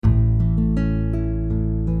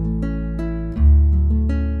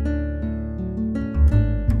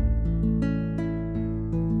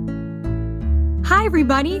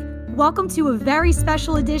everybody. Welcome to a very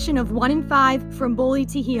special edition of 1 in 5 From Bullied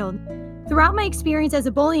to Healed. Throughout my experience as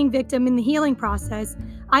a bullying victim in the healing process,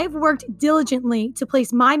 I have worked diligently to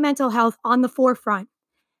place my mental health on the forefront.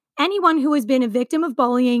 Anyone who has been a victim of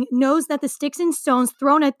bullying knows that the sticks and stones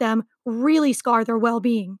thrown at them really scar their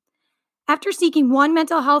well-being. After seeking one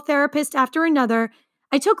mental health therapist after another,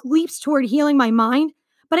 I took leaps toward healing my mind,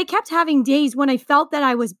 but I kept having days when I felt that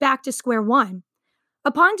I was back to square one.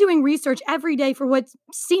 Upon doing research every day for what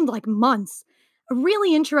seemed like months, a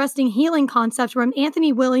really interesting healing concept from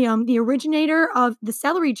Anthony William, the originator of the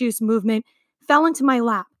celery juice movement, fell into my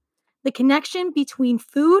lap: the connection between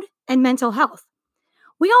food and mental health.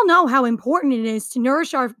 We all know how important it is to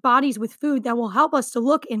nourish our bodies with food that will help us to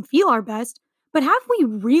look and feel our best, but have we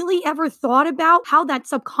really ever thought about how that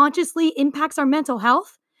subconsciously impacts our mental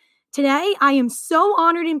health? Today, I am so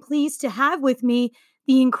honored and pleased to have with me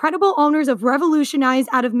the incredible owners of Revolutionize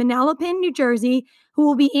out of Manalapan, New Jersey, who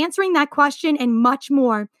will be answering that question and much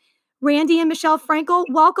more. Randy and Michelle Frankel,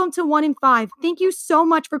 welcome to 1 in 5. Thank you so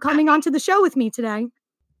much for coming onto the show with me today.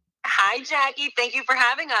 Hi, Jackie. Thank you for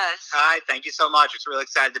having us. Hi, thank you so much. It's really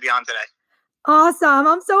excited to be on today. Awesome.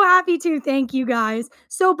 I'm so happy to. Thank you, guys.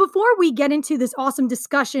 So before we get into this awesome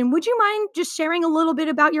discussion, would you mind just sharing a little bit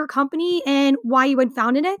about your company and why you had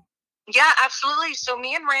founded it? Yeah, absolutely. So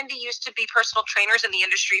me and Randy used to be personal trainers in the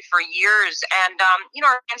industry for years. And,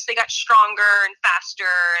 our hands, they got stronger and faster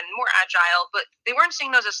and more agile, but they weren't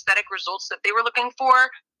seeing those aesthetic results that they were looking for.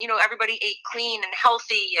 Everybody ate clean and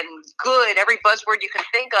healthy and good, every buzzword you can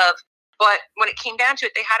think of. But when it came down to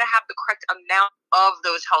it, they had to have the correct amount of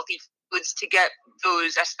those healthy foods to get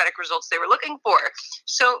those aesthetic results they were looking for.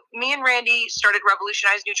 So me and Randy started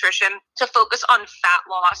Revolutionize Nutrition to focus on fat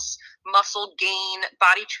loss, muscle gain,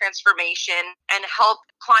 body transformation, and help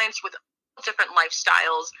clients with different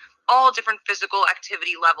lifestyles, all different physical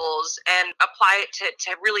activity levels, and apply it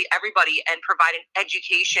to really everybody and provide an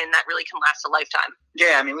education that really can last a lifetime.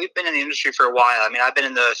 Yeah, we've been in the industry for a while. I've been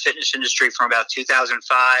in the fitness industry from about 2005.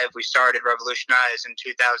 We started Revolutionize in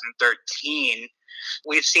 2013.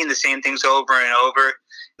 We've seen the same things over and over.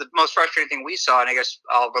 The most frustrating thing we saw, and I guess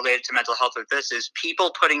I'll relate it to mental health with this, is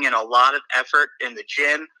people putting in a lot of effort in the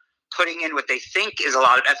gym, putting in what they think is a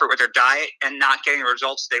lot of effort with their diet and not getting the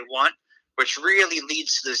results they want, which really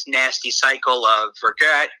leads to this nasty cycle of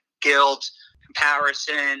regret, guilt,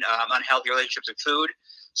 comparison, unhealthy relationships with food.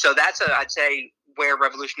 So that's, I'd say, where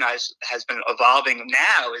Revolutionize has been evolving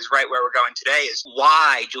now is right where we're going today is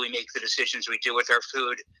why do we make the decisions we do with our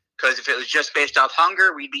food? Because if it was just based off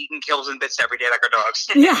hunger, we'd be eating kills and bits every day like our dogs.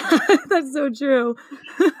 Yeah, that's so true.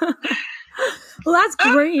 Well, that's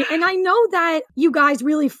great. And I know that you guys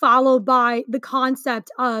really follow by the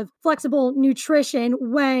concept of flexible nutrition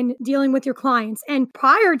when dealing with your clients. And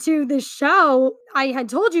prior to this show, I had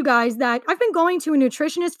told you guys that I've been going to a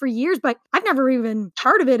nutritionist for years, but I've never even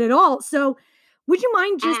heard of it at all. So would you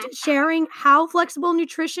mind just sharing how flexible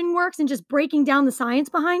nutrition works and just breaking down the science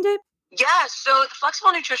behind it? Yeah, so the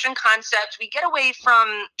flexible nutrition concept, we get away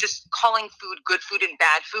from just calling food good food and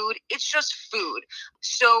bad food. It's just food.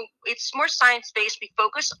 So it's more science-based. We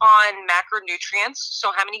focus on macronutrients,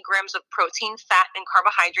 so how many grams of protein, fat, and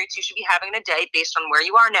carbohydrates you should be having in a day based on where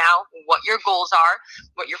you are now, what your goals are,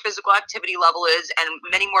 what your physical activity level is, and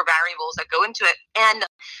many more variables that go into it. And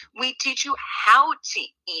we teach you how to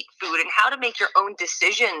eat food and how to make your own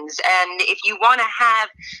decisions. And if you want to have,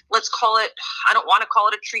 let's call it, I don't want to call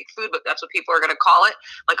it a treat food, but that's what people are going to call it,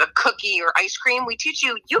 like a cookie or ice cream. We teach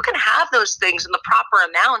you can have those things in the proper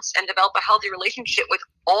amounts and develop a healthy relationship with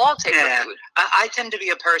all types of food. I tend to be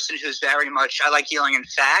a person who's very much, I like dealing in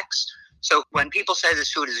facts. So when people say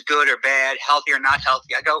this food is good or bad, healthy or not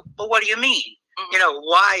healthy, I go, well, what do you mean?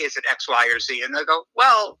 Why is it X, Y, or Z? And they go,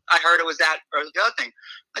 well, I heard it was that or the other thing.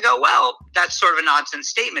 I go, well, that's sort of a nonsense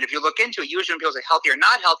statement. If you look into it, usually when people say healthy or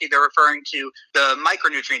not healthy, they're referring to the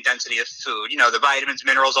micronutrient density of food, the vitamins,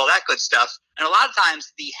 minerals, all that good stuff. And a lot of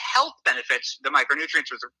times the health benefits, the micronutrients,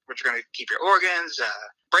 which are going to keep your organs,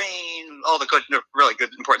 brain, all the good, really good,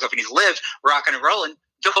 important stuff you need to live, rocking and rolling,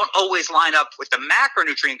 don't always line up with the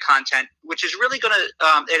macronutrient content, which is really going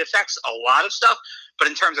to, it affects a lot of stuff. But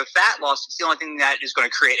in terms of fat loss, it's the only thing that is going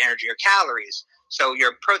to create energy or calories. So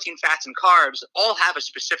your protein, fats, and carbs all have a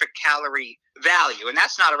specific calorie value. And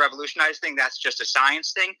that's not a revolutionized thing. That's just a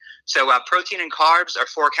science thing. So protein and carbs are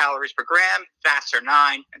 4 calories per gram. Fats are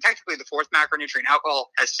 9. And technically the fourth macronutrient, alcohol,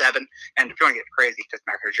 has 7. And if you want to get crazy, fifth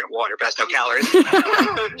macronutrient, water, but that's no calories.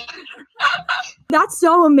 That's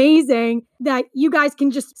so amazing that you guys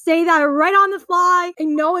can just say that right on the fly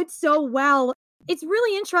and know it so well. It's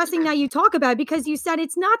really interesting that you talk about it because you said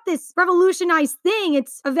it's not this revolutionized thing.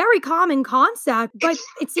 It's a very common concept, but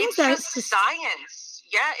it seems that it's just science.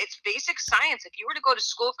 Yeah, it's basic science. If you were to go to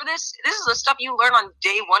school for this is the stuff you learn on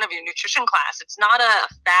day one of your nutrition class. It's not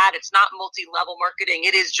a fad. It's not multi-level marketing.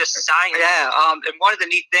 It is just science. Yeah, and one of the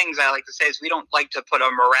neat things I like to say is we don't like to put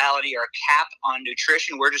a morality or a cap on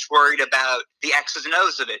nutrition. We're just worried about the X's and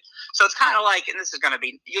O's of it. So it's kind of like, and this is going to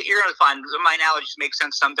be, you're going to find my analogies make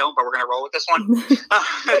sense, some don't, but we're going to roll with this one.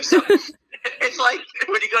 So, it's like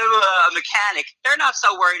when you go to a mechanic, they're not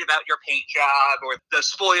so worried about your paint job or the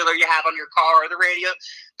spoiler you have on your car or the radio.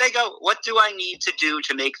 They go, what do I need to do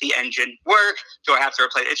to make the engine work? Do I have to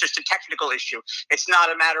replace it? It's just a technical issue. It's not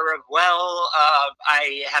a matter of,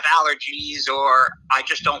 I have allergies or I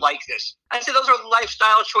just don't like this. I'd say those are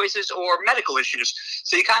lifestyle choices or medical issues.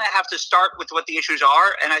 So you kind of have to start with what the issues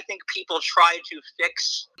are. And I think people try to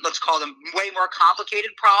fix, let's call them way more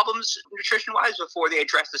complicated problems nutrition-wise before they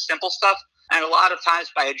address the simple stuff. And a lot of times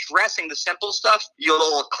by addressing the simple stuff,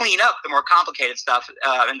 you'll clean up the more complicated stuff.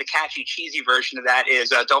 And the catchy, cheesy version of that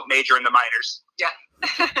is don't major in the minors. Yeah.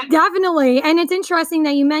 Definitely. And it's interesting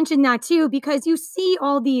that you mentioned that too, because you see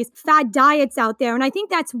all these fad diets out there. And I think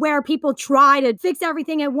that's where people try to fix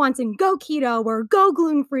everything at once and go keto or go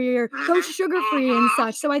gluten-free or go sugar-free and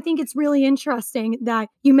such. So I think it's really interesting that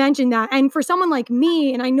you mentioned that. And for someone like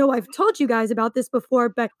me, and I know I've told you guys about this before,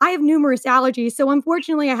 but I have numerous allergies. So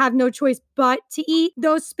unfortunately, I have no choice but to eat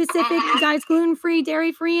those specific diets, gluten-free,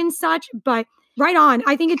 dairy-free and such. But right on.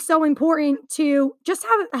 I think it's so important to just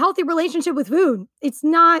have a healthy relationship with food. It's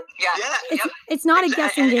not, it's not a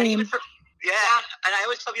guessing game. And I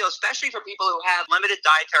always tell people, especially for people who have limited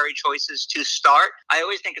dietary choices to start, I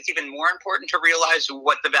always think it's even more important to realize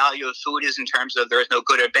what the value of food is in terms of there is no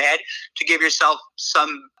good or bad, to give yourself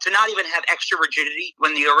to not even have extra rigidity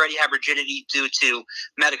when you already have rigidity due to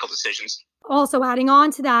medical decisions. Also adding on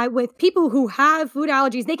to that, with people who have food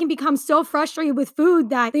allergies, they can become so frustrated with food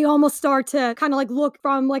that they almost start to kind of like look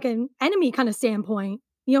from like an enemy kind of standpoint.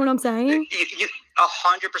 You know what I'm saying?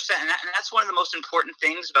 100%. And that's one of the most important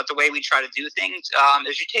things about the way we try to do things,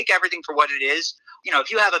 is you take everything for what it is. You know, if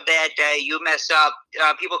you have a bad day, you mess up,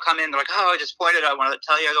 people come in, they're like, oh, I disappointed. I want to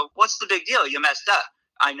tell you, I go, what's the big deal? You messed up.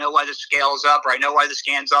 I know why the scale's up, or I know why the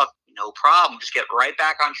scan's up. No problem. Just get right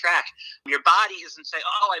back on track. Your body isn't saying,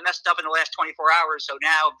 oh, I messed up in the last 24 hours, so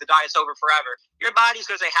now the diet's over forever. Your body's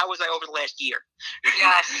going to say, how was I over the last year?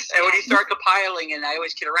 Yes. And when you start compiling, and I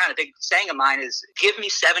always kid around, a big saying of mine is, give me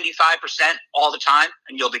 75% all the time,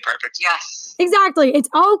 and you'll be perfect. Yes. Exactly. It's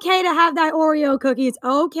okay to have that Oreo cookie. It's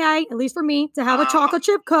okay, at least for me, to have a chocolate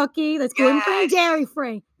chip cookie that's gluten-free,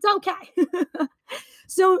 dairy-free. It's okay.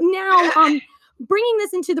 So now, bringing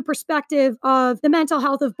this into the perspective of the mental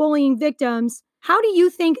health of bullying victims, how do you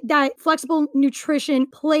think that flexible nutrition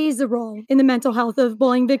plays a role in the mental health of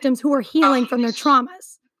bullying victims who are healing from their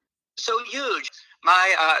traumas? So huge.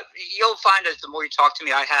 You'll find as the more you talk to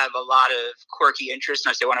me, I have a lot of quirky interests. And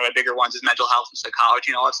I say one of my bigger ones is mental health and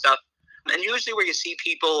psychology and all that stuff. And usually where you see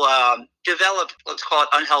people develop, let's call it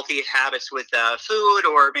unhealthy habits with food,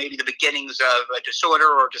 or maybe the beginnings of a disorder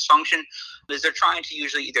or dysfunction, is they're trying to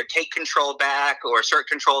usually either take control back or assert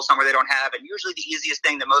control somewhere they don't have. And usually the easiest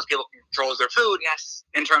thing that most people can control is their food. Yes.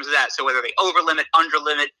 In terms of that. So whether they overlimit,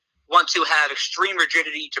 underlimit, want to have extreme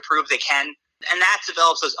rigidity to prove they can. And that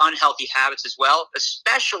develops those unhealthy habits as well,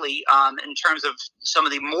 especially in terms of some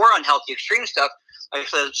of the more unhealthy extreme stuff, like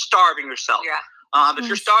starving yourself. Yeah. If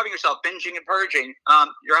you're starving yourself, binging and purging,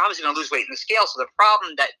 you're obviously going to lose weight in the scale. So the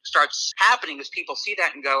problem that starts happening is people see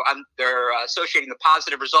that and go, they're associating the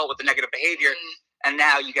positive result with the negative behavior. And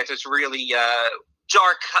now you get this really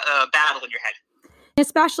dark battle in your head.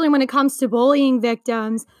 Especially when it comes to bullying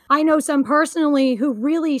victims. I know some personally who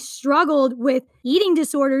really struggled with eating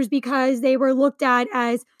disorders because they were looked at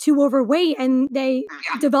as too overweight and they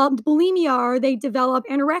developed bulimia or they developed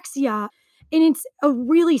anorexia. And it's a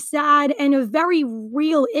really sad and a very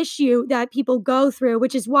real issue that people go through,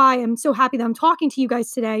 which is why I'm so happy that I'm talking to you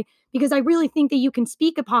guys today, because I really think that you can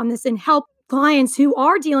speak upon this and help clients who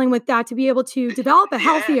are dealing with that to be able to develop a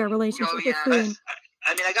healthier relationship with food.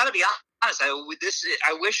 I mean, I got to be honest.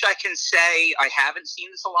 I wish I can say I haven't seen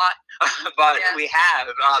this a lot, but we have.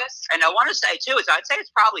 And I want to say, too, I'd say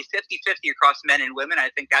it's probably 50-50 across men and women. I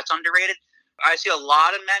think that's underrated. I see a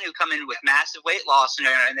lot of men who come in with massive weight loss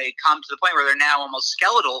and they come to the point where they're now almost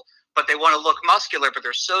skeletal but they want to look muscular, but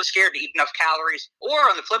they're so scared to eat enough calories. Or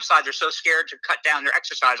on the flip side, they're so scared to cut down their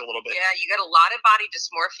exercise a little bit. Yeah, you get a lot of body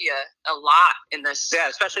dysmorphia, a lot in this. Yeah,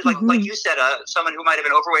 especially like you said, someone who might have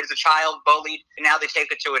been overweight as a child, bullied, and now they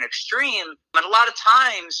take it to an extreme. And a lot of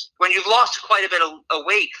times, when you've lost quite a bit of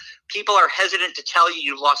weight, people are hesitant to tell you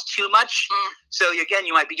you've lost too much. So again,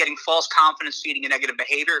 you might be getting false confidence, feeding a negative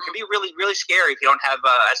behavior. It can be really, really scary if you don't have,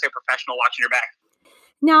 I say, a professional watching your back.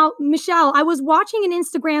 Now, Michelle, I was watching an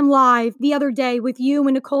Instagram Live the other day with you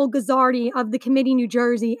and Nicole Gazzardi of the Committee New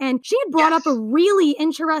Jersey, and she had brought up a really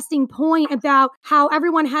interesting point about how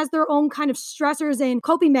everyone has their own kind of stressors and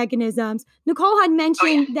coping mechanisms. Nicole had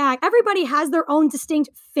mentioned that everybody has their own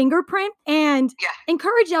distinct fingerprint and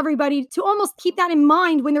encouraged everybody to almost keep that in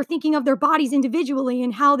mind when they're thinking of their bodies individually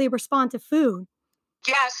and how they respond to food.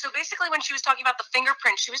 Yeah, so basically when she was talking about the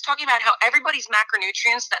fingerprint, she was talking about how everybody's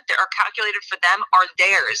macronutrients that are calculated for them are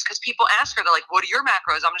theirs. Because people ask her, they're like, what are your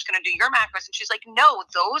macros? I'm just going to do your macros. And she's like, no,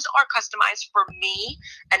 those are customized for me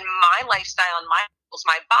and my lifestyle and my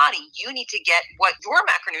body. You need to get what your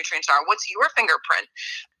macronutrients are. What's your fingerprint?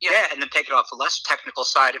 Yeah, and then take it off the less technical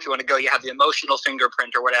side. If you want to go, you have the emotional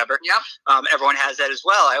fingerprint or whatever. Yep. Everyone has that as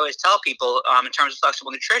well. I always tell people, in terms of flexible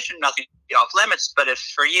nutrition, nothing off limits. But if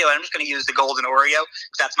for you, I'm just going to use the golden Oreo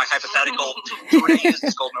because that's my hypothetical food I use,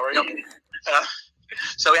 this golden Oreo.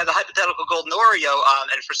 So we have the hypothetical golden Oreo,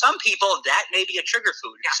 and for some people, that may be a trigger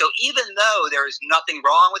food. Yeah. So even though there is nothing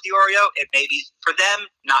wrong with the Oreo, it may be, for them,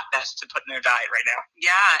 not best to put in their diet right now.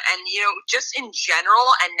 Yeah, and, just in general,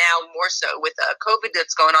 and now more so with COVID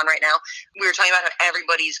that's going on right now, we were talking about how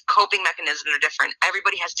everybody's coping mechanisms are different.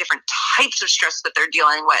 Everybody has different types of stress that they're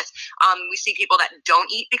dealing with. We see people that don't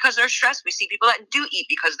eat because they're stressed. We see people that do eat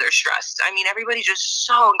because they're stressed. I mean, everybody's just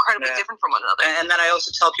so incredibly different from one another. And then I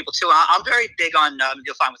also tell people, too, I'm very big on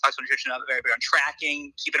you'll find with flexible nutrition, I'm very big on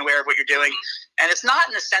tracking, keeping aware of what you're doing. And it's not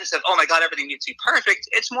in the sense of, oh my God, everything needs to be perfect.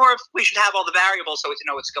 It's more of we should have all the variables so we can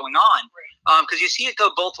know what's going on. Because you see it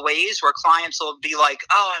go both ways where clients will be like,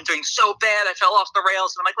 oh, I'm doing so bad, I fell off the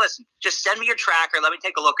rails. And I'm like, listen, just send me your tracker, let me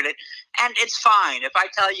take a look at it. And it's fine. If I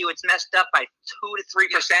tell you it's messed up by 2 to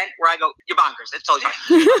 3%, where I go, you're bonkers. It's totally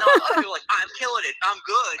fine. Other people are like, I'm killing it, I'm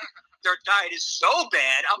good. Their diet is so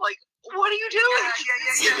bad. I'm like, what are you doing?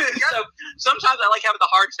 So sometimes I like having the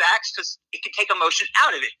hard facts because it can take emotion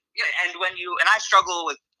out of it. And and I struggle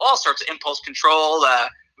with all sorts of impulse control,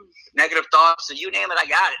 negative thoughts, so you name it, I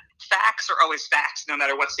got it. Facts are always facts, no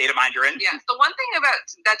matter what state of mind you're in. Yeah. The one thing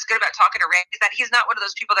that's good about talking to Randy is that he's not one of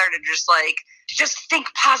those people that are just think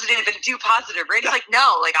positive and do positive. Randy's like,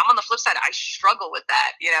 no, I'm on the flip side. I struggle with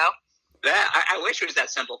that, Yeah, I wish it was that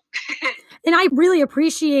simple. And I really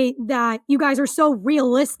appreciate that you guys are so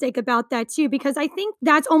realistic about that too, because I think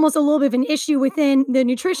that's almost a little bit of an issue within the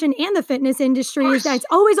nutrition and the fitness industry is that it's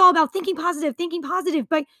always all about thinking positive,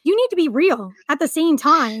 but you need to be real at the same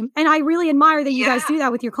time. And I really admire that you guys do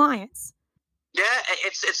that with your clients. Yeah,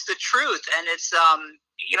 it's the truth. And it's,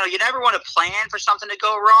 you never want to plan for something to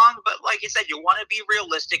go wrong, but like you said, you want to be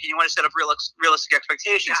realistic and you want to set up realistic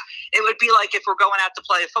expectations. Yeah. It would be like if we're going out to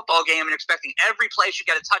play a football game and expecting every play should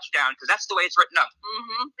get a touchdown because that's the way it's written up.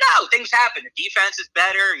 No, things happen. The defense is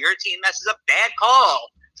better. Your team messes up. Bad call.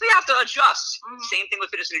 So you have to adjust. Same thing with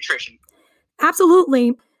fitness and nutrition.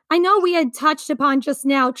 Absolutely. I know we had touched upon just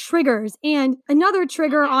now triggers, and another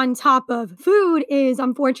trigger on top of food is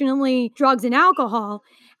unfortunately drugs and alcohol.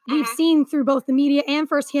 We've seen through both the media and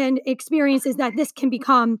firsthand experiences that this can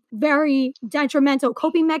become very detrimental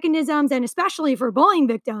coping mechanisms, and especially for bullying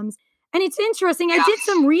victims. And it's interesting. I did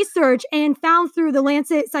some research and found through the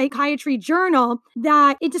Lancet Psychiatry Journal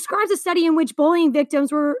that it describes a study in which bullying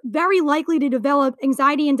victims were very likely to develop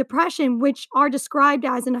anxiety and depression, which are described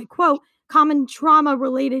as, and I quote, common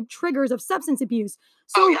trauma-related triggers of substance abuse.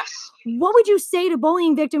 So what would you say to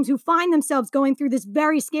bullying victims who find themselves going through this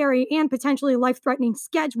very scary and potentially life-threatening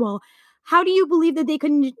schedule? How do you believe that they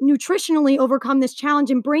can nutritionally overcome this challenge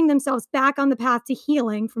and bring themselves back on the path to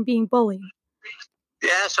healing from being bullied?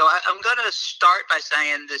 Yeah, so I'm going to start by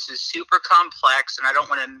saying this is super complex, and I don't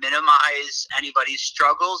want to minimize anybody's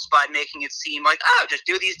struggles by making it seem like, oh, just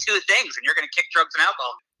do these two things and you're going to kick drugs and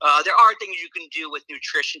alcohol. There are things you can do with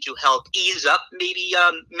nutrition to help ease up maybe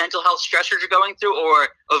mental health stressors you're going through or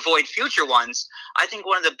avoid future ones. I think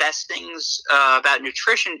one of the best things about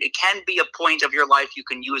nutrition, it can be a point of your life you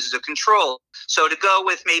can use as a control. So to go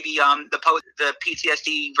with maybe the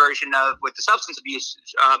PTSD version of with the substance abuse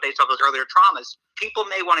based off those earlier traumas, people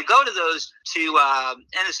may want to go to those to,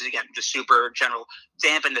 and this is again just super general,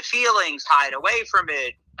 dampen the feelings, hide away from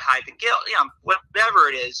it, hide the guilt, whatever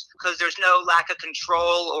it is, because there's no lack of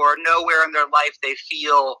control or nowhere in their life they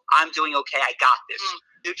feel I'm doing okay, I got this.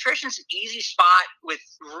 nutrition's an easy spot with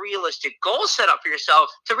realistic goals set up for yourself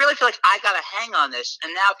to really feel like I got to hang on this.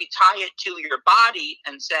 And now if you tie it to your body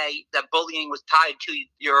and say that bullying was tied to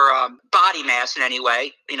your body mass in any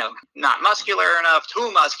way, not muscular enough,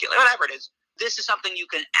 too muscular, whatever it is, this is something you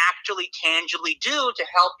can actually tangibly do to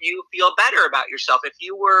help you feel better about yourself. If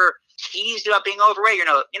you were teased about being overweight, you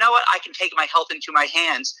know what? I can take my health into my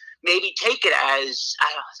hands. Maybe take it as, I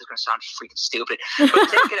don't know, this is going to sound freaking stupid,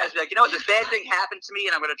 but take it as like, this bad thing happened to me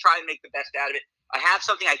and I'm going to try and make the best out of it. I have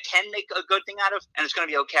something I can make a good thing out of, and it's going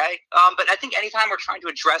to be okay. But I think anytime we're trying to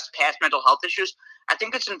address past mental health issues, I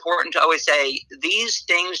think it's important to always say these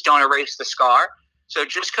things don't erase the scar. So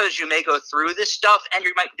just because you may go through this stuff and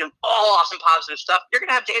you might be doing all awesome positive stuff, you're going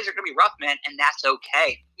to have days that are going to be rough, man, and that's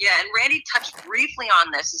okay. Yeah, and Randy touched briefly on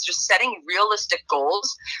this, is just setting realistic goals.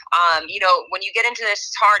 When you get into this,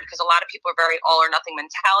 it's hard because a lot of people are very all or nothing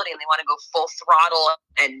mentality and they want to go full throttle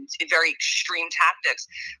and very extreme tactics.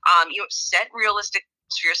 Set realistic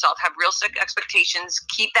goals for yourself, have realistic expectations,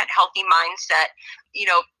 keep that healthy mindset.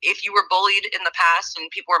 If you were bullied in the past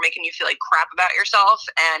and people were making you feel like crap about yourself,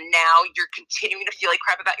 and now you're continuing to feel like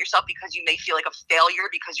crap about yourself because you may feel like a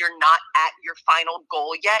failure because you're not at your final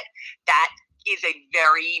goal yet, that is a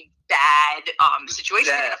very bad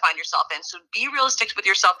situation you're going to find yourself in. So be realistic with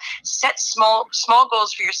yourself. Set small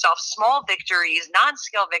goals for yourself, small victories,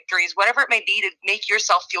 non-scale victories, whatever it may be, to make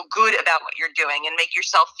yourself feel good about what you're doing and make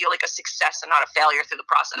yourself feel like a success and not a failure through the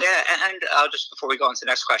process. Yeah, and just before we go on to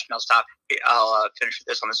the next question, I'll finish with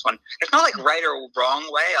this on this one. There's no right or wrong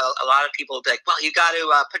way. A lot of people be like, well, you got to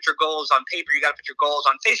put your goals on paper. You got to put your goals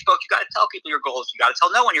on Facebook. You got to tell people your goals. You got to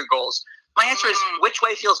tell no one your goals. My answer is, which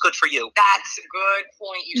way feels good for you? That's a good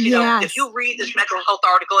point. If you read this mental health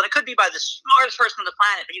article, and it could be by the smartest person on the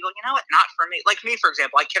planet, but you go, you know what, not for me. Like me, for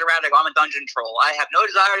example, I kid around, I go, I'm a dungeon troll. I have no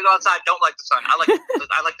desire to go outside, don't like the sun. I like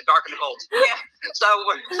the dark and the cold. Yeah. So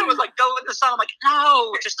when someone's like, go in the sun, I'm like,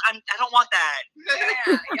 no, I don't want that.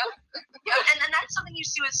 Yeah, and that's something you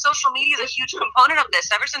see with social media is a huge component of this.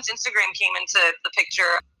 Ever since Instagram came into the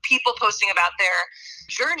picture, people posting about their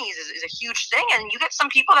journeys is a huge thing, and you get some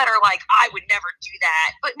people that are like, I would never do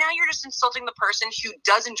that, but now you're just insulting the person who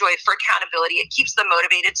does enjoy it for accountability. It keeps them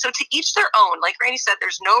motivated. So to each their own. Like Randy said,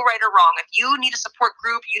 there's no right or wrong. If you need a support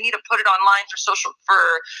group, you need to put it online for some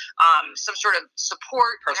sort of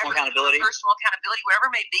support, personal accountability, whatever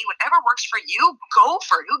it may be, whatever works for you, go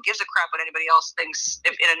for it. Who gives a crap what anybody else thinks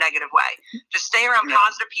in a negative way? Just stay around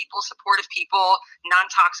positive people, supportive people,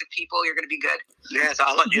 non-toxic people. You're going to be good. Yeah, so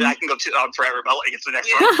I'll let you. I can go forever, but I'll let you get to the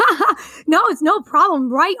next one. No, it's no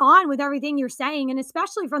problem. Right on with everything you're saying, and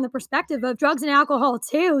especially from the perspective of drugs and alcohol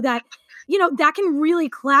too, that that can really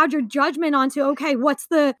cloud your judgment onto, okay, what's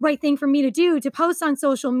the right thing for me to do to post on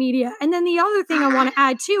social media? And then the other thing I want to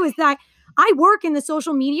add too is that I work in the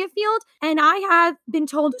social media field, and I have been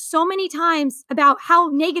told so many times about how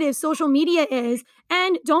negative social media is.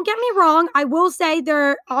 And don't get me wrong, I will say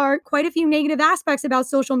there are quite a few negative aspects about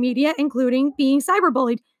social media, including being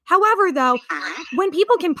cyberbullied. However, though, when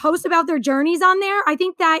people can post about their journeys on there, I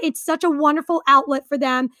think that it's such a wonderful outlet for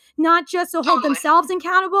them, not just to hold themselves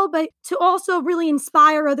accountable, but to also really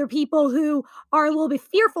inspire other people who are a little bit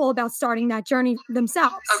fearful about starting that journey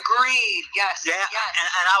themselves. Agreed. Yes. Yeah. Yes.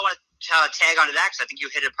 And I want to tag onto that because I think you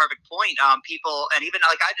hit a perfect point. People, and even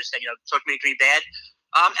like I just said, social media can be bad.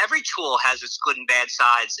 Every tool has its good and bad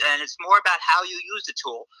sides, and it's more about how you use the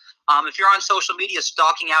tool. If you're on social media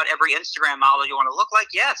stalking out every Instagram model you want to look like,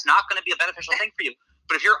 yeah, it's not going to be a beneficial thing for you.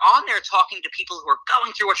 But if you're on there talking to people who are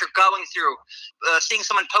going through what you're going through, seeing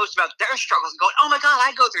someone post about their struggles and going, oh my God,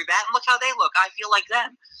 I go through that, and look how they look. I feel like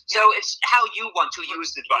them. So it's how you want to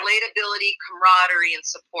use the device. Relatability, camaraderie, and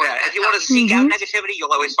support. Yeah, if you want to seek out negativity,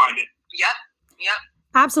 you'll always find it. Yep.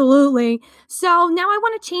 Absolutely. So now I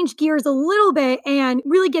want to change gears a little bit and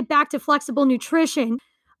really get back to flexible nutrition.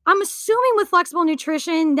 I'm assuming with flexible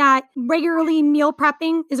nutrition that regularly meal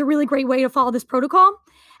prepping is a really great way to follow this protocol.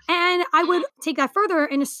 And I would take that further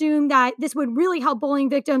and assume that this would really help bullying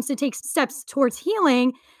victims to take steps towards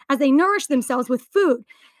healing as they nourish themselves with food.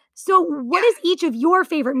 So what is each of your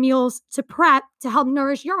favorite meals to prep to help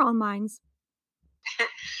nourish your own minds?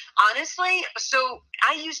 Honestly, so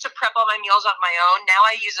I used to prep all my meals on my own. Now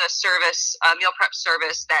I use a meal prep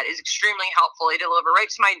service that is extremely helpful. They deliver right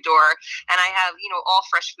to my door, and I have, all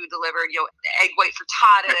fresh food delivered, egg white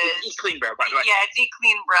frittatas. Eat Clean Bro, by the way. Yeah, it's Eat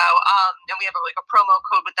Clean Bro. And we have a promo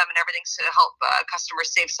code with them and everything to help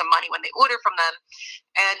customers save some money when they order from them.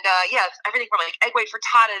 And everything from like egg white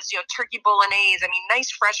frittatas, turkey bolognese. I mean,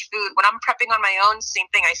 nice fresh food. When I'm prepping on my own, same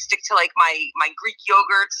thing. I stick to like my Greek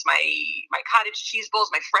yogurts, my cottage cheese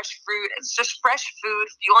bowls, my fresh fruit. It's just fresh food. food,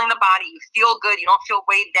 fueling the body. You feel good. You don't feel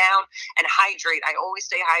weighed down. And hydrate. I always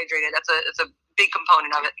stay hydrated. That's a big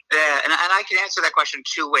component of it. Yeah, and I can answer that question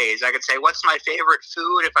two ways. I could say, what's my favorite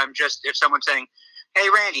food if someone's saying, hey,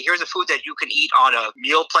 Randy, here's a food that you can eat on a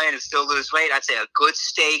meal plan and still lose weight. I'd say a good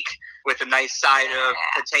steak with a nice side of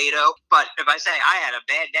potato. But if I say I had a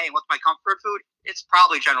bad day and what's my comfort food, it's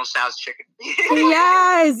probably General Tso's chicken.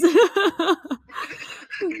 Yes.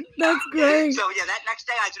 That's great. So, yeah, that next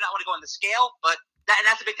day I do not want to go on the scale, but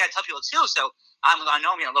that's a big thing I tell people too. So I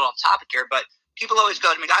know I'm a little off topic here, but people always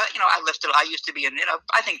go to me, I lifted. I used to be in,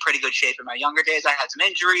 I think pretty good shape in my younger days. I had some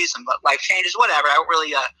injuries, some life changes, whatever. I don't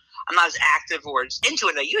really, I'm not as active or as into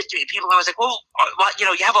it as I used to be. People are always like, well, you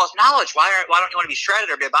have all this knowledge. Why don't you want to be shredded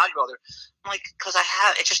or be a bodybuilder? I'm like, because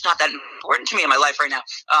it's just not that important to me in my life right now.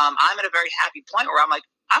 I'm at a very happy point where I'm like,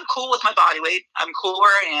 I'm cool with my body weight. I'm cool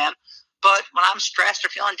where I am. But when I'm stressed or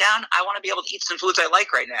feeling down, I want to be able to eat some foods I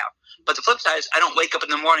like right now. But the flip side is I don't wake up in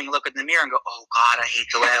the morning, look in the mirror and go, oh, God, I hate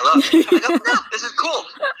the way I look. I go, no, this is cool.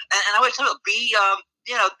 And I always tell people,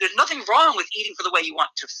 there's nothing wrong with eating for the way you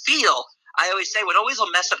want to feel. I always say what always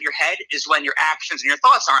will mess up your head is when your actions and your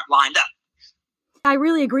thoughts aren't lined up. I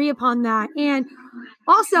really agree upon that. And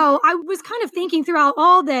also, I was kind of thinking throughout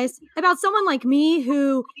all this about someone like me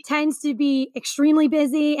who tends to be extremely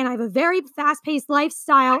busy and I have a very fast-paced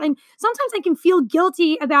lifestyle. And sometimes I can feel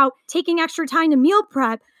guilty about taking extra time to meal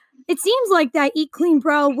prep. It seems like that Eat Clean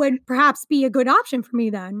Bro would perhaps be a good option for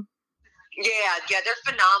me then. Yeah, they're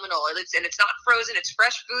phenomenal. And it's not frozen. It's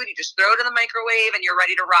fresh food. You just throw it in the microwave and you're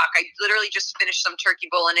ready to rock. I literally just finished some turkey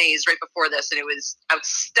bolognese right before this, and it was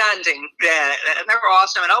outstanding. Yeah, and they're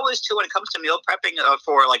awesome. And always, too, when it comes to meal prepping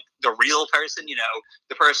for, like, the real person,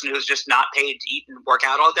 the person who's just not paid to eat and work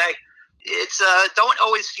out all day, it's don't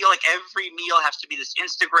always feel like every meal has to be this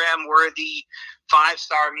Instagram-worthy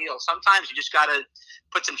 5-star meal. Sometimes you just got to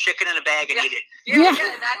put some chicken in a bag and eat it. Yeah,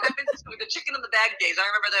 that happens with the chicken in the bag days. I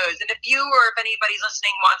remember those. And if anybody's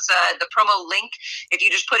listening wants the promo link, if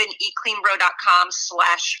you just put in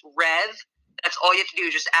eatcleanbro.com/rev, that's all you have to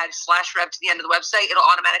do. Just add /rev to the end of the website. It'll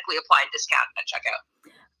automatically apply a discount at checkout.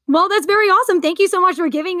 Well, that's very awesome. Thank you so much for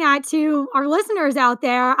giving that to our listeners out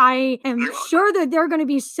there. I am sure that they're going to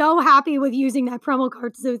be so happy with using that promo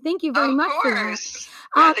code. So thank you very much for that.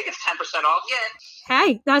 I think it's 10% off. Yeah.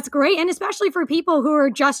 Hey, that's great. And especially for people who are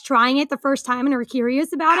just trying it the first time and are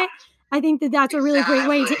curious about it, I think that that's a really great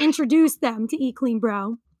way to introduce them to Eat Clean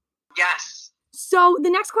Bro. Yes. So the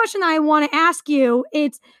next question I want to ask you,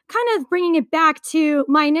 it's kind of bringing it back to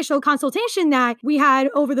my initial consultation that we had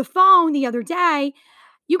over the phone the other day.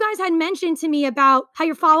 You guys had mentioned to me about how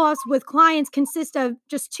your follow-ups with clients consist of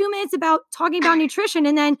just 2 minutes about talking about nutrition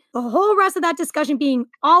and then the whole rest of that discussion being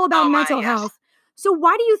all about mental health. So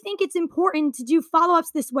why do you think it's important to do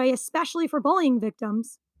follow-ups this way, especially for bullying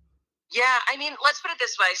victims? Yeah, I mean, let's put it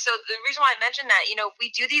this way. So the reason why I mentioned that, if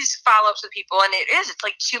we do these follow-ups with people, and it's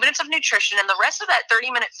like 2 minutes of nutrition, and the rest of that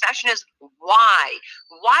 30-minute session is why?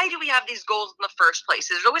 Why do we have these goals in the first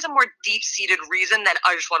place? There's always a more deep-seated reason than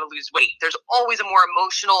I just want to lose weight. There's always a more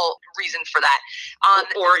emotional reason for that.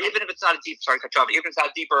 Or even if it's not a deep, even if it's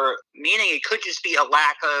not a deeper meaning, it could just be a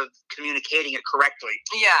lack of communicating it correctly.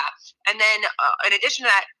 Yeah. And then in addition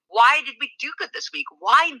to that, why did we do good this week?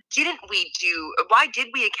 Why did we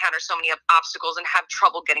encounter so many obstacles and have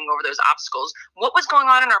trouble getting over those obstacles? What was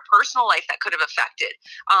going on in our personal life that could have affected?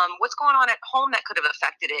 What's going on at home that could have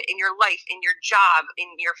affected it? In your life, in your job,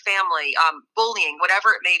 in your family, bullying,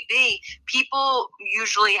 whatever it may be, people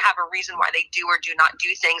usually have a reason why they do or do not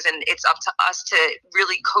do things, and it's up to us to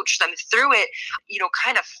really coach them through it,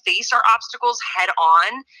 kind of face our obstacles head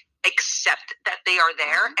on, accept that they are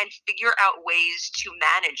there, and figure out ways to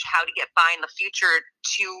manage how to get by in the future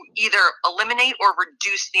to either eliminate or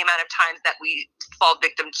reduce the amount of times that we fall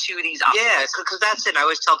victim to these obstacles. Yeah, because that's it. I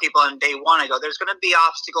always tell people on day one, I go, there's going to be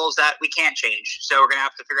obstacles that we can't change, so we're going to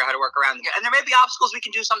have to figure out how to work around them. And there may be obstacles we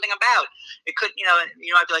can do something about. It could,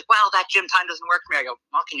 I'd be like, well, that gym time doesn't work for me. I go,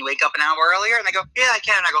 well, can you wake up an hour earlier? And they go, yeah, I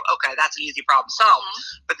can. And I go, okay, that's an easy problem solved.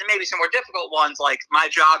 But there may be some more difficult ones, like my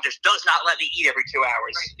job just does not let me eat every 2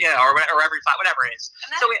 hours, or every 5, whatever it is.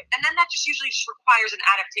 And then that just usually just requires an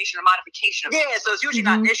adaptation or modification of so it's usually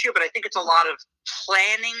not an issue, but I think it's a lot of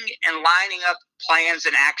planning and lining up plans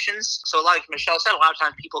and actions. So like Michelle said, a lot of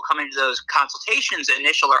times people come into those consultations,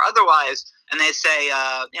 initial or otherwise, and they say,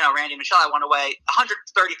 Randy and Michelle, I want to weigh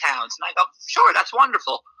 130 pounds. And I go, sure, that's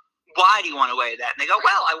wonderful. Why do you want to weigh that? And they go,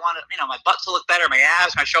 well, I want my butt to look better, my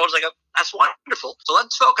abs, my shoulders. I go, that's wonderful. So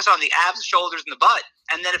let's focus on the abs, the shoulders, and the butt.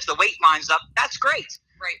 And then if the weight lines up, that's great.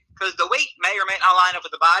 Right. Because the weight may or may not line up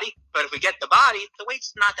with the body, but if we get the body, the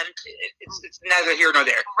weight's not that, it's neither here nor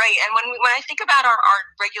there. Right. And when I think about our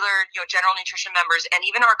regular, general nutrition members and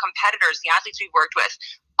even our competitors, the athletes we've worked with,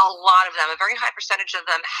 a lot of them, a very high percentage of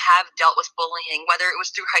them have dealt with bullying, whether it was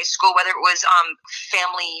through high school, whether it was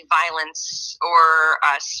family violence or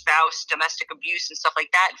spouse, domestic abuse and stuff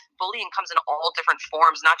like that. Bullying comes in all different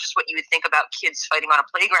forms, not just what you would think about kids fighting on a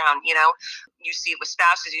playground. You see it with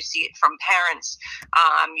spouses, you see it from parents,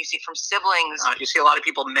 you see it from siblings. You see a lot of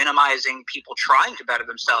people minimizing people trying to better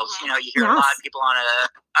themselves. Mm-hmm. You hear a lot of people on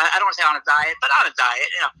I don't want to say on a diet, but on a diet,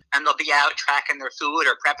 and they'll be out tracking their food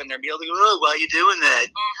or prepping their meal. They go, oh, why are you doing that?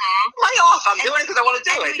 Mm-hmm. Lay off. I'm doing it because I want to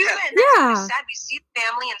do it. Yeah. That's sad. We see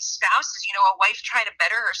family and spouses, a wife trying to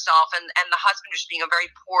better herself and the husband just being a very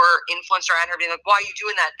poor influencer on her, being like, why are you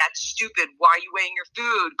doing that? That's stupid. Why are you weighing your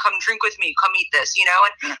food? Come drink with me. Come eat this,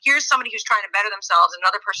 And here's somebody who's trying to better themselves,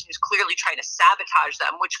 another person who's clearly trying to sabotage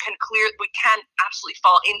them, which can absolutely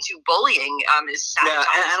fall into bullying, is sabotage.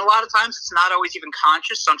 Yeah, and a lot of times it's not always even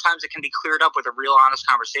conscious. Sometimes it can be cleared up with a real honest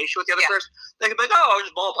conversation with the other person. They can be like, oh, I was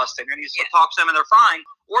just ball busting, and you talk to them and they're fine.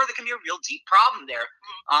 Or there can be a real deep problem there.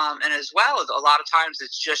 And as well, a lot of times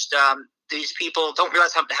it's just these people don't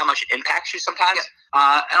realize how much it impacts you sometimes.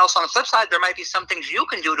 And also on the flip side, there might be some things you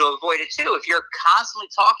can do to avoid it too. If you're constantly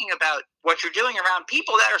talking about what you're doing around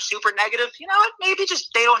people that are super negative, you know what? Maybe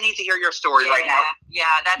just they don't need to hear your story right now.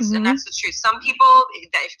 Yeah, that's and that's the truth. Some people, if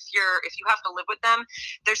you have to live with them,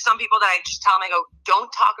 there's some people that I just tell them, I go, don't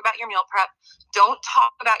talk about your meal prep. Don't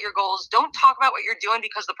talk about your goals. Don't talk about what you're doing,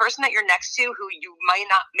 because the person that you're next to, who you may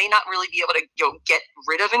not really be able to get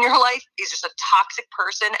rid of in your life, is just a toxic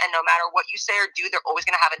person. And no matter what you say or do, they're always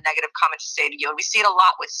going to have a negative comment to say to you. And we see it a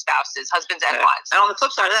lot with spouses, husbands and wives. And on the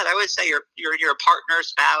flip side of that, I would say your partner,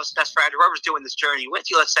 spouse, best friend, whoever's doing this journey with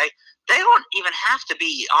you, let's say, they don't even have to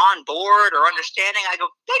be on board or understanding. I go,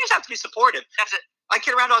 they just have to be supportive. That's it. I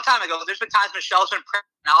kid around all the time. I go, there's been times Michelle's been pregnant,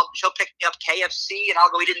 and she'll pick me up KFC, and I'll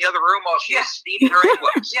go eat in the other room while she's eating her egg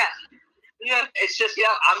whites. Yeah, it's just,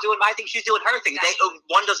 I'm doing my thing, she's doing her thing. Exactly.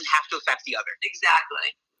 One doesn't have to affect the other.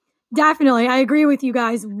 Exactly. Definitely. I agree with you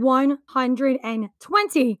guys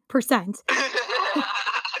 120%.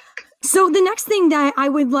 So the next thing that I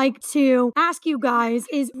would like to ask you guys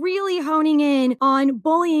is really honing in on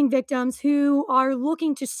bullying victims who are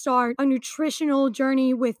looking to start a nutritional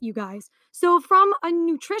journey with you guys. So from a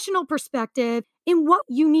nutritional perspective, in what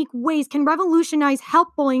unique ways can Revolutionize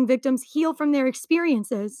help bullying victims heal from their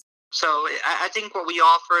experiences? So I think what we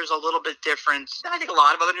offer is a little bit different than I think a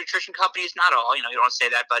lot of other nutrition companies. Not all, you don't want to say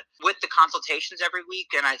that, but with the consultations every week,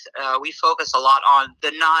 and we focus a lot on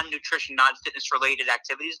the non-nutrition, non-fitness related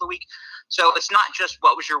activities of the week. So it's not just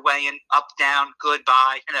what was your weigh-in, up, down, good,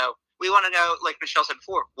 bye, We want to know, like Michelle said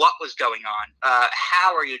before, what was going on?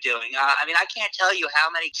 How are you doing? I can't tell you how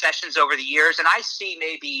many sessions over the years, and I see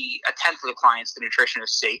maybe a tenth of the clients the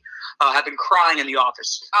nutritionists see have been crying in the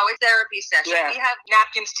office. Oh, it's therapy sessions. Yeah. We have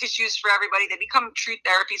napkins, tissues for everybody. They become true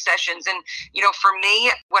therapy sessions. And, for me,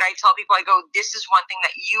 what I tell people, I go, this is one thing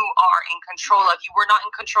that you are in control of. You were not in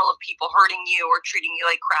control of people hurting you or treating you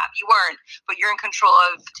like crap. You weren't. But you're in control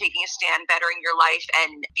of taking a stand, bettering your life,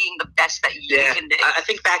 and being the best that you can be. I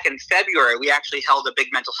think back in February, we actually held a big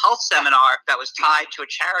mental health seminar that was tied to a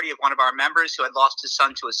charity of one of our members who had lost his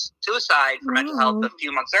son to a suicide for mental health a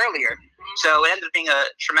few months earlier. So it ended up being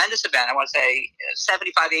a tremendous event. I want to say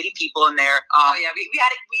 75, 80 people in there.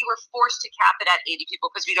 We were forced to cap it at 80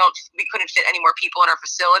 people because we couldn't fit any more people in our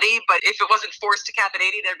facility. But if it wasn't forced to cap at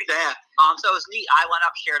 80, there'd be so it was neat. I went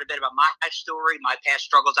up, shared a bit about my story, my past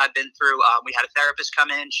struggles I've been through. We had a therapist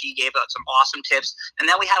come in. She gave us some awesome tips. And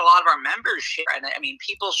then we had a lot of our members share. And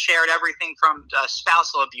people shared everything from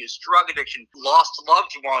spousal abuse, drug addiction, lost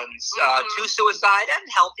loved ones, to suicide and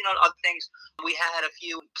health, other things. We had a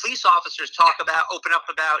few police officers open up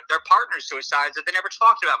about their partner's suicides that they never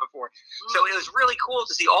talked about before. So it was really cool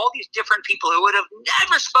to see all these different people who would have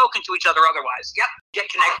never spoken to each other otherwise. Get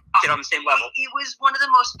connected on the same level. It was one of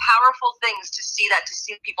the most powerful things to see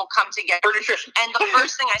people come together. For nutrition. And the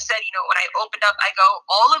first thing I said, when I opened up, I go,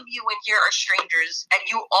 all of you in here are strangers, and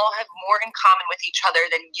you all have more in common with each other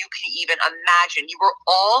than you can even imagine. You were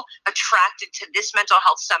all attracted to this mental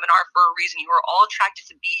health seminar for a reason. You were all attracted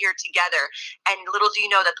to be here together. And little do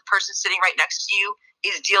you know that the person sitting right next to you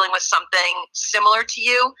is dealing with something similar to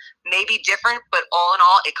you, maybe different, but all in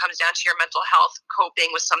all, it comes down to your mental health coping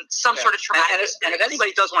with some sort of traumatic experience. And if anybody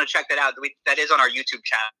does want to check that out, that is on our YouTube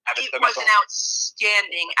channel. It was an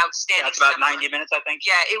outstanding. That's about 90 minutes, I think.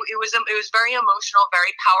 Yeah, it was very emotional,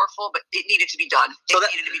 very powerful, but it needed to be done.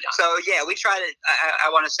 Needed to be done. So yeah, we try to. I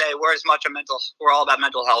want to say we're all about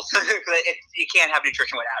mental health. You can't have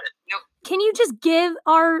nutrition without it. Nope. Can you just give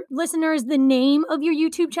our listeners the name of your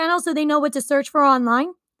YouTube channel so they know what to search for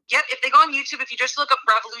online? Yep, if they go on YouTube, if you just look up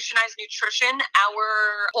Revolutionize Nutrition,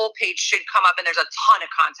 our whole page should come up, and there's a ton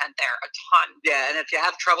of content there, a ton. Yeah, and if you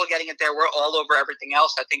have trouble getting it there, we're all over everything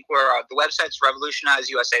else. I think the website's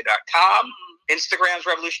revolutionize.usa.com, Instagram's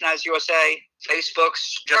Revolutionize USA,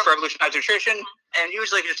 Facebook's just Revolutionize Nutrition, and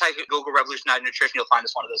usually if you just type in Google Revolutionize Nutrition, you'll find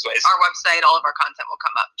us one of those ways. Our website, all of our content will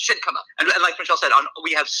come up, should come up. And like Michelle said,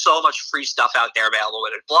 we have so much free stuff out there available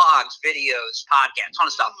with it. Blogs, videos, podcasts,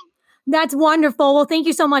 ton of stuff. That's wonderful. Well, thank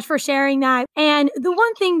you so much for sharing that. And the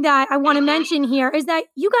one thing that I want to mention here is that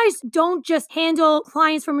you guys don't just handle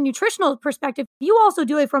clients from a nutritional perspective. You also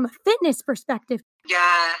do it from a fitness perspective.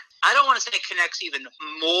 Yeah. I don't want to say it connects even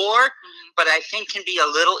more, but I think can be a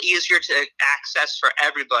little easier to access for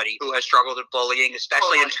everybody who has struggled with bullying,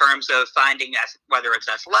 especially in terms of finding whether it's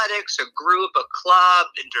athletics, a group, a club,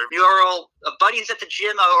 intramural, buddies at the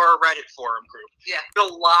gym, or a Reddit forum group. Yeah.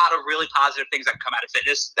 There's a lot of really positive things that come out of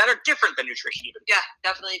fitness that are different than nutrition even. Yeah,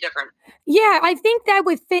 definitely different. Yeah, I think that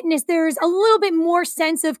with fitness, there's a little bit more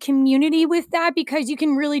sense of community with that because you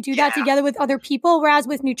can really do that together with other people, whereas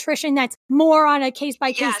with nutrition, that's more on a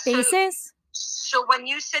case-by-case basis. So when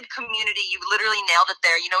you said community, you literally nailed it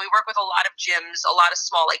there. You know, we work with a lot of gyms, a lot of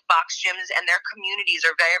small like box gyms, and their communities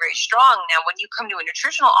are very, very strong. Now, when you come to a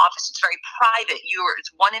nutritional office, it's very private.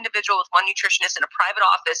 It's one individual with one nutritionist in a private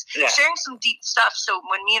office sharing some deep stuff. So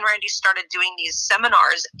when me and Randy started doing these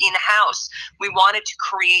seminars in-house, we wanted to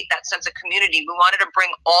create that sense of community. We wanted to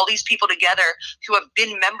bring all these people together who have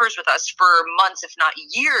been members with us for months, if not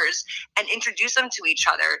years, and introduce them to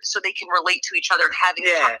each other so they can relate to each other and having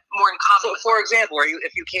more in common. So, for example,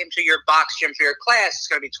 if you came to your box gym for your class, it's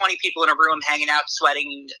going to be 20 people in a room hanging out,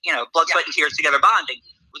 sweating, blood, sweat, and tears together, bonding.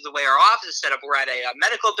 With the way our office is set up, we're at a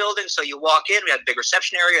medical building, so you walk in, we have a big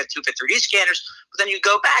reception area, 2 fit 3D scanners, but then you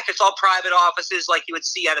go back, it's all private offices like you would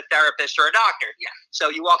see at a therapist or a doctor. Yeah. So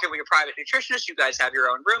you walk in with your private nutritionist, you guys have your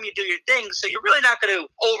own room, you do your thing, so you're really not going to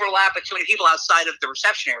overlap with too many people outside of the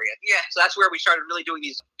reception area. Yeah. So that's where we started really doing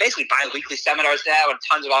these basically bi-weekly seminars now and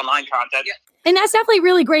tons of online content. Yeah. And that's definitely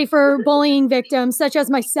really great for bullying victims, such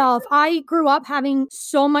as myself. I grew up having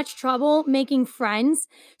so much trouble making friends.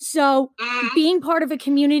 So being part of a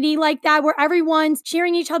community like that, where everyone's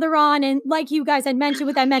cheering each other on, and like you guys had mentioned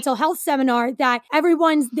with that mental health seminar, that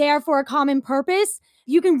everyone's there for a common purpose,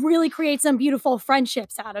 you can really create some beautiful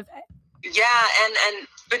friendships out of it. Yeah, and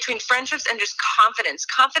between friendships and just confidence.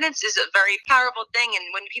 Confidence is a very powerful thing, and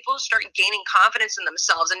when people start gaining confidence in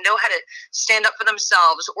themselves and know how to stand up for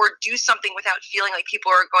themselves or do something without feeling like people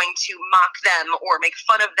are going to mock them or make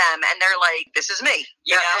fun of them, and they're like, this is me.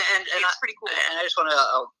 You know? And it's pretty cool. And I just want to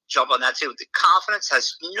jump on that too. The confidence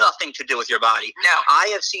has nothing to do with your body. No. I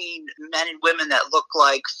have seen men and women that look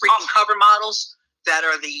like freaking cover models that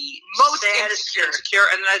are the most insecure.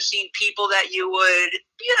 And then I've seen people that you would,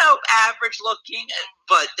 average looking,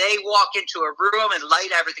 but they walk into a room and light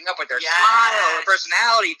everything up with their smile or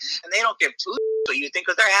personality, and they don't give two so you think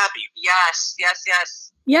because they're happy. Yes. Yes.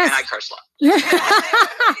 And I curse a lot. And me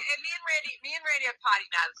and Randy have potty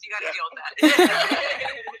mouths. You got to deal with that.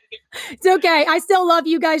 It's okay. I still love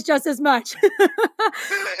you guys just as much.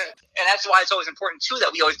 And that's why it's always important, too,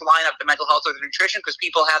 that we always line up the mental health with the nutrition, because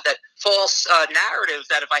people have that false narrative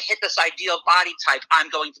that if I hit this ideal body type, I'm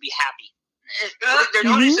going to be happy. There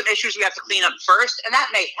are only some issues we have to clean up first, and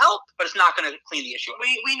that may help, but it's not going to clean the issue up.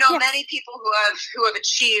 We know many people who have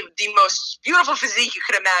achieved the most beautiful physique you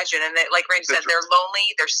could imagine, and they, like Rain said, they're lonely,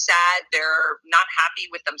 they're sad, they're not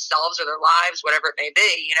happy with themselves or their lives, whatever it may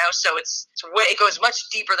be. So it goes much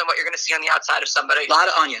deeper than what you're going to see on the outside of somebody. A lot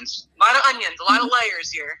of onions. A lot of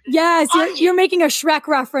layers here. Yes, you're making a Shrek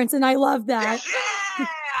reference, and I love that. Yeah.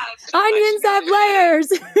 Onions have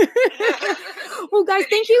layers. Well, guys,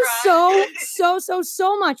 thank you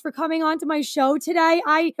so much for coming on to my show today.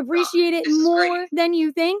 I appreciate it more than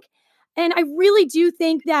you think. And I really do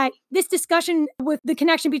think that this discussion with the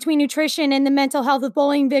connection between nutrition and the mental health of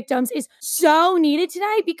bullying victims is so needed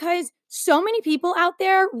today, because so many people out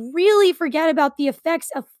there really forget about the effects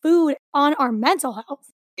of food on our mental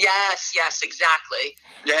health. Yes, exactly.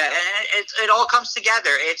 Yeah, and it all comes together.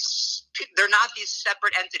 They're not these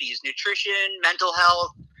separate entities. Nutrition, mental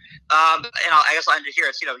health. I guess I'll end it here.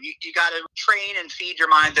 It's, you got to train and feed your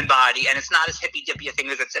mind and body, and it's not as hippy-dippy a thing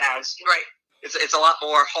as it sounds. Right. It's a lot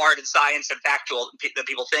more hard in science and factual than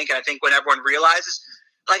people think. And I think when everyone realizes,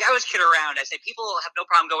 like I always kid around, I say people have no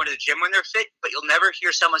problem going to the gym when they're fit, but you'll never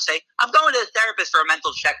hear someone say, I'm going to a therapist for a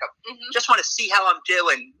mental checkup. Just want to see how I'm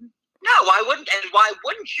doing. No, why wouldn't you?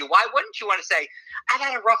 Why wouldn't you want to say, I've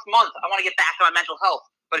had a rough month. I want to get back to my mental health.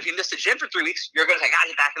 But if you miss the gym for 3 weeks, you're going to say, "I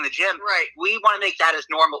get back in the gym." Right. We want to make that as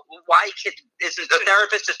normal. Why isn't a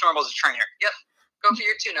therapist as normal as a trainer? Yep. Go for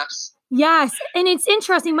your tune-ups. Yes, and it's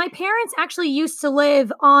interesting. My parents actually used to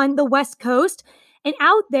live on the West Coast, and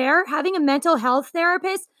out there, having a mental health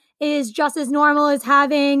therapist is just as normal as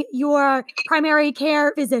having your primary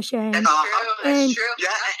care physician. That's true. Yeah,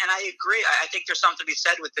 and I agree. I think there's something to be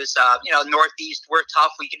said with this, Northeast, we're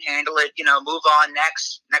tough, we can handle it, move on,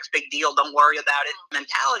 next big deal, don't worry about it.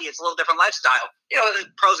 Mentality, it's a little different lifestyle. There's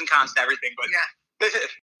pros and cons to everything, but yeah.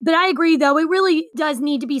 But I agree, though, it really does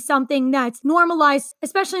need to be something that's normalized,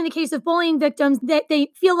 especially in the case of bullying victims, that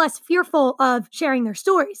they feel less fearful of sharing their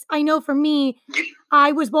stories. I know for me,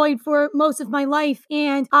 I was bullied for most of my life,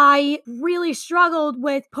 and I really struggled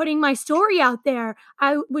with putting my story out there.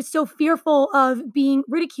 I was so fearful of being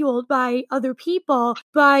ridiculed by other people,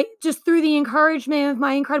 but just through the encouragement of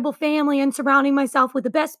my incredible family and surrounding myself with the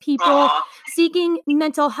best people, seeking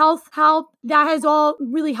mental health help, that has all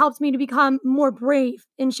really helped me to become more brave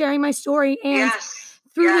in sharing my story. And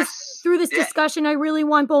through this discussion, I really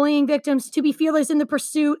want bullying victims to be fearless in the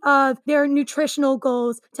pursuit of their nutritional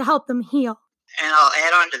goals to help them heal. And I'll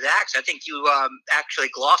add on to that, because I think you actually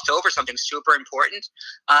glossed over something super important.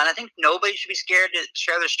 And I think nobody should be scared to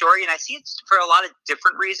share their story. And I see it for a lot of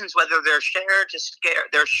different reasons, whether they're scared to share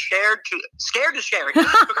it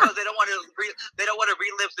because they don't want to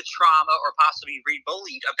relive the trauma or possibly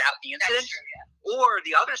re-bullied about the incident. That's true, yeah. Or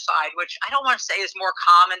the other side, which I don't want to say is more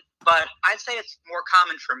common, but I'd say it's more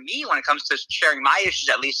common for me when it comes to sharing my issues,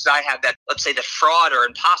 at least, I have that, let's say, the fraud or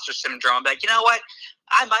imposter syndrome. Like, you know what?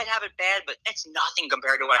 I might have it bad, but it's nothing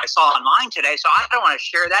compared to what I saw online today. So I don't want to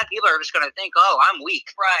share that. People are just going to think, "Oh, I'm weak."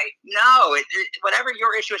 Right. No, whatever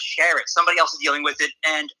your issue is, share it. Somebody else is dealing with it.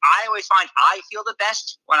 And I always find I feel the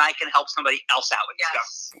best when I can help somebody else out with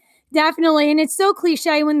stuff. Definitely. And it's so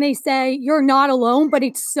cliche when they say you're not alone, but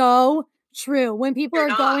it's so true. When people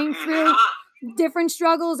are going through different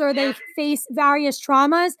struggles or they face various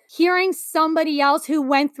traumas, hearing somebody else who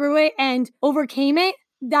went through it and overcame it,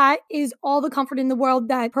 that is all the comfort in the world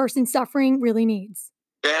that person suffering really needs.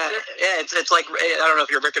 Yeah, it's like, I don't know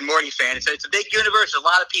if you're a Rick and Morty fan. It's a big universe, a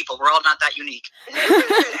lot of people. We're all not that unique.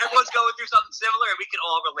 Everyone's going through something similar, and we can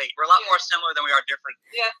all relate. We're a lot more similar than we are different.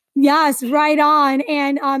 Yeah. Yes, right on.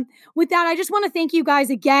 And with that, I just want to thank you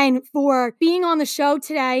guys again for being on the show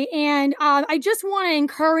today. And I just want to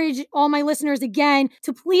encourage all my listeners again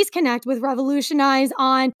to please connect with Revolutionize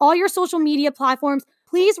on all your social media platforms.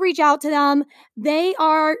 Please reach out to them. They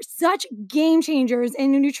are such game changers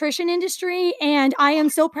in the nutrition industry, and I am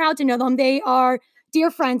so proud to know them. They are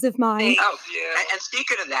dear friends of mine. Oh, yeah. And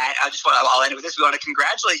speaking of that, I'll end with this. We want to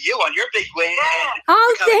congratulate you on your big win.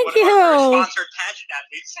 Oh, thank you. One of our first sponsored pageant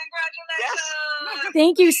athletes. Congratulations. Yes.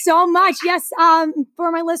 Thank you so much. Yes,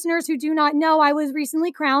 for my listeners who do not know, I was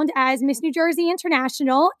recently crowned as Miss New Jersey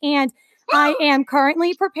International, and I am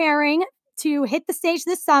currently preparing to hit the stage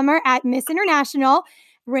this summer at Miss International.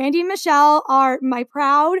 Randy and Michelle are my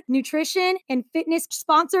proud nutrition and fitness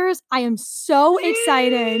sponsors. I am so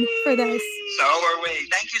excited for this. So are we.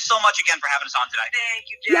 Thank you so much again for having us on today. Thank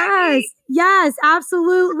you, Jackie. Yes,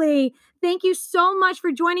 absolutely. Thank you so much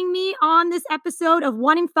for joining me on this episode of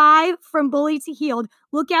 1 in 5 From Bully to Healed.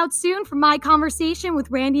 Look out soon for my conversation with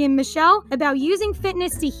Randy and Michelle about using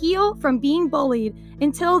fitness to heal from being bullied.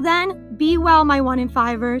 Until then, be well, my 1 in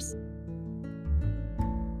 5ers.